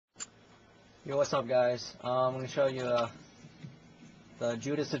Yo, what's up, guys? I'm going to show you the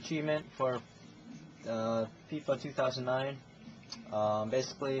Judas Achievement for FIFA 2009.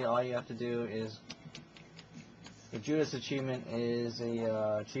 Basically, all you have to do is, the Judas Achievement is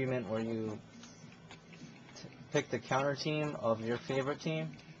a achievement where you pick the counter team of your favorite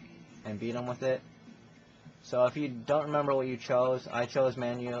team and beat them with it. So if you don't remember what you chose, I chose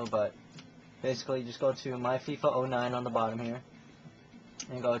Man U, but basically just go to My FIFA 09 on the bottom here,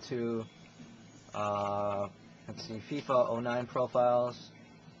 and go to let's see, FIFA 09 profile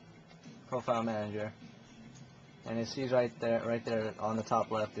manager, and it sees right there on the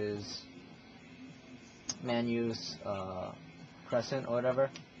top left is Man U's crescent or whatever.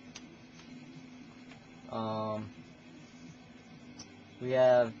 We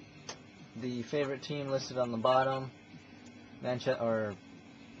have the favorite team listed on the bottom, Manchester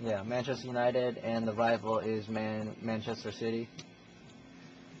United, and the rival is Manchester City.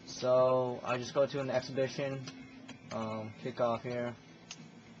 So I just go to an exhibition, kick off here,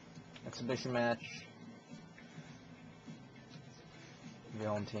 exhibition match, your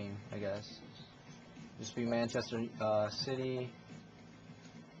home team, I guess. Just be Manchester City.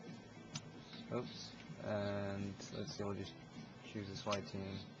 Oops. And let's see, we'll just choose this white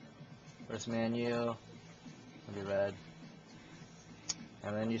team. First Man U, it'll be red.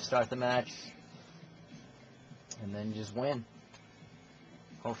 And then you start the match, and then you just win.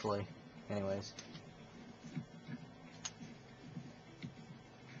 Hopefully. Anyways.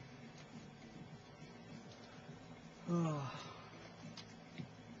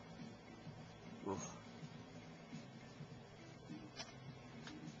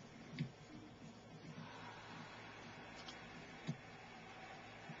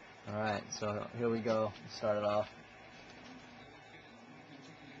 Alright, so here we go. Start it off.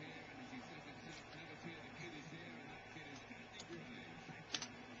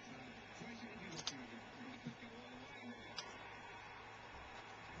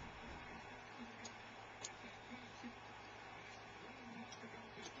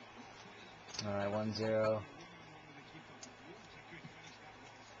 Alright, 1-0.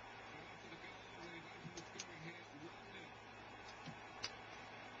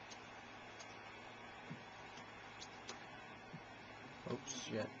 Oops,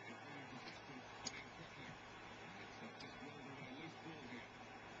 shit.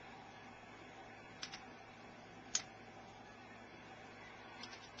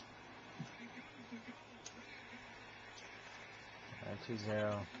 Alright,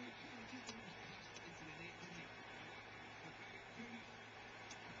 2-0.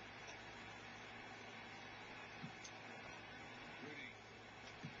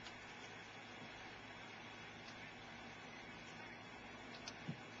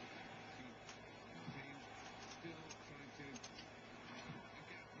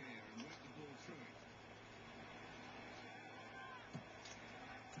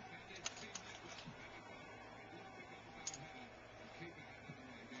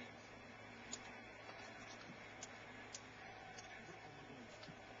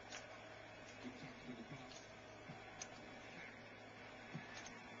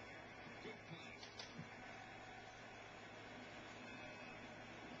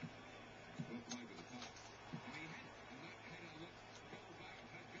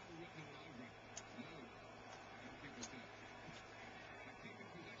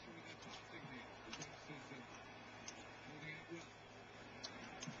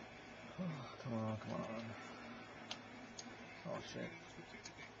 Come on, come on. Oh, shit.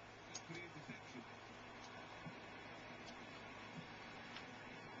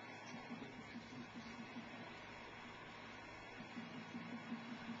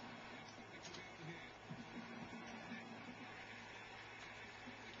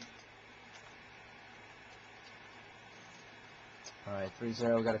 Alright,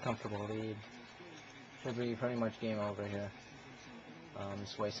 3-0, got a comfortable lead. Should be pretty much game over here.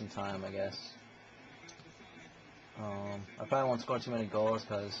 Just wasting time, I guess. I probably won't score too many goals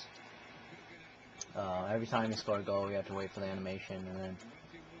because every time you score a goal, we have to wait for the animation and then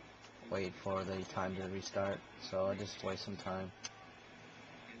wait for the time to restart. So I just waste some time.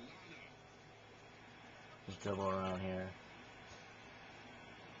 Just dribble around here.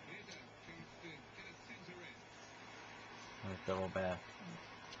 And dribble back.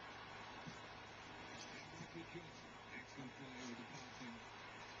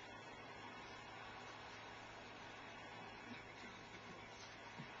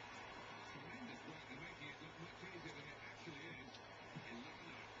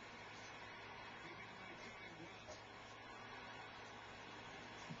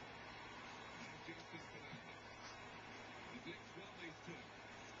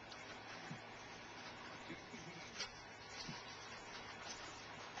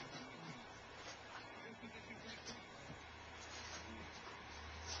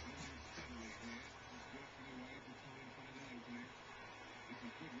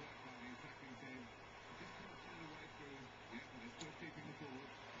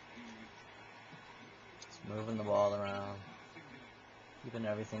 moving the ball around, keeping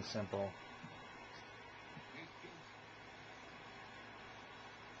everything simple.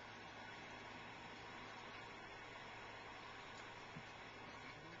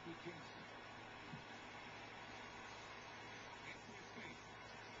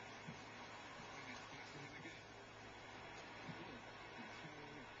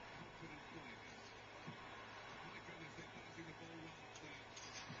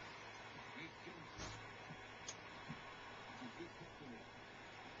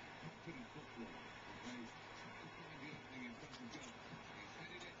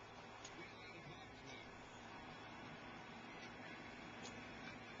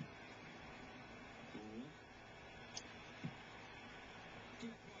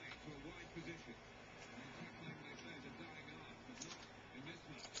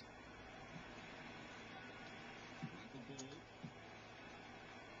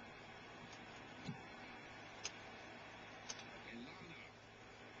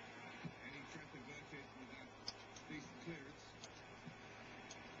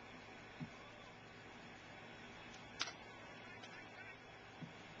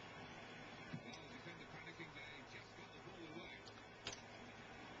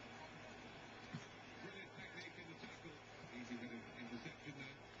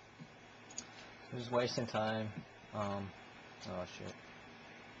 Just wasting time. Oh shit.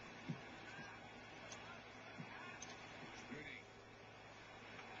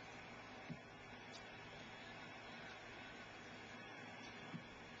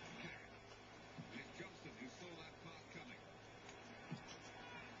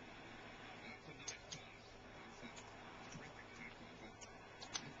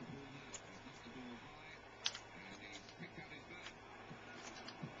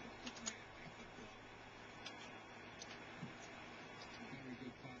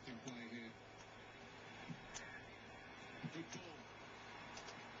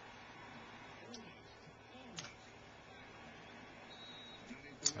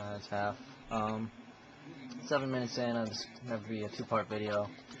 It's half. 7 minutes in, I'll just have to be a two-part video.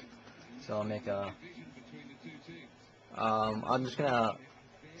 So I'll make a. I'm just gonna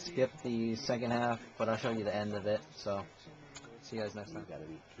skip the second half, but I'll show you the end of it. So see you guys next time. Gotta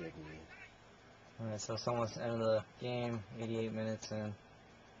be kidding me. Alright, so it's almost the end of the game. 88 minutes in.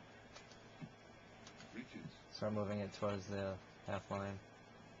 Start moving it towards the half line.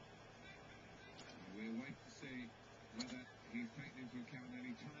 We'll wait to see whether he's taken into account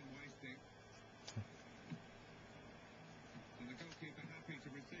any time wasting. And the goalkeeper happy to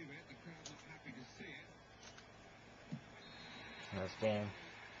receive it, the crowd not happy to see it. Nice game.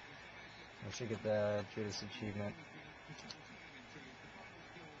 We should get the Judas Achievement.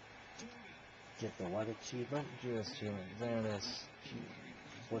 Get the what achievement? Judas Achievement. There it is.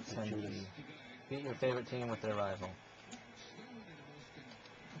 What's the Judas? Beat your favorite team with their rival.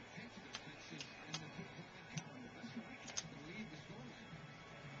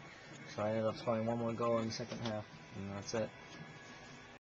 So I ended up scoring one more goal in the second half, and that's it.